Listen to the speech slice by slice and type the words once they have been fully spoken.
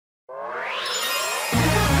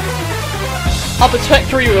I'll protect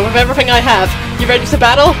you with everything I have. You ready to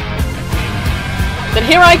battle? Then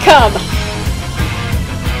here I come!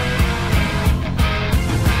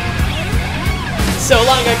 So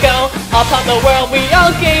long ago, upon the world we all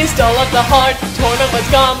gazed, all of the heart, torment was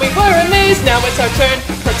gone, we were amazed. Now it's our turn,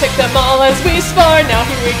 protect them all as we spar. Now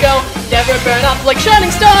here we go, never burn up like shining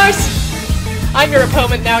stars. I'm your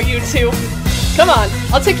opponent now, you two. Come on,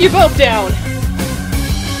 I'll take you both down.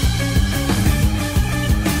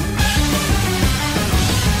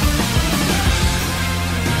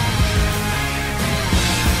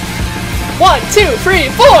 1, 2, 3,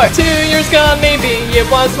 4! 2 years gone, maybe it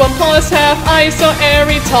was 1 plus half. I saw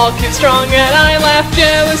Eri tall, cute, strong, and I laughed.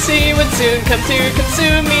 Jealousy would soon come to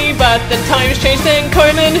consume me, but then times changed and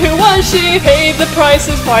Carmen, who was she? Paid the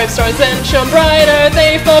prices, 5 stars, then shone brighter.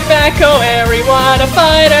 They fought back, oh Eri, what a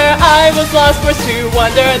fighter. I was lost, forced to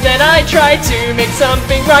wonder, then I tried to make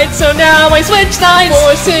something right, so now I switch sides.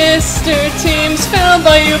 4 sister teams filled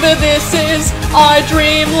by you, but this is our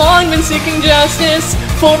dream, long been seeking justice.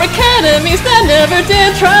 4 academies that never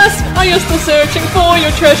did trust. Are you still searching for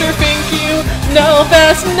your treasure? Think you know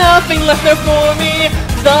best, nothing left there for me.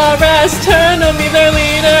 The rest turned on me, their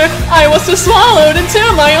leader. I was so swallowed into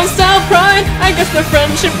my own self-pride. I guess the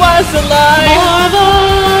friendship was a lie.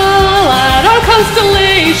 Marvel at our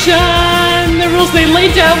constellation. The rules they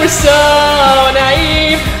laid down were so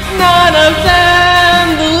naive. None of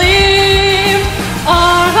them believed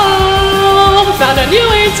our hope found a new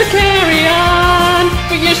way to carry on.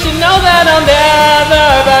 But you should know that I'll never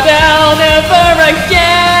bow down, never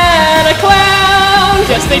again a clown.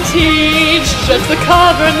 Yes, they teach, just the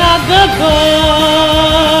cover, not the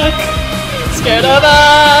book. Scared of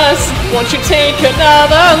us, won't you take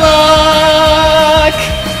another look?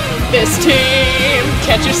 This team,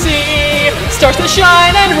 can't you see, stars that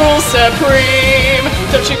shine and rule supreme.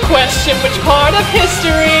 Don't you question which part of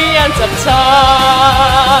history ends up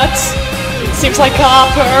taught. Seems like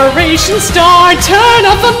Operation Star, turn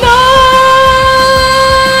up the knob!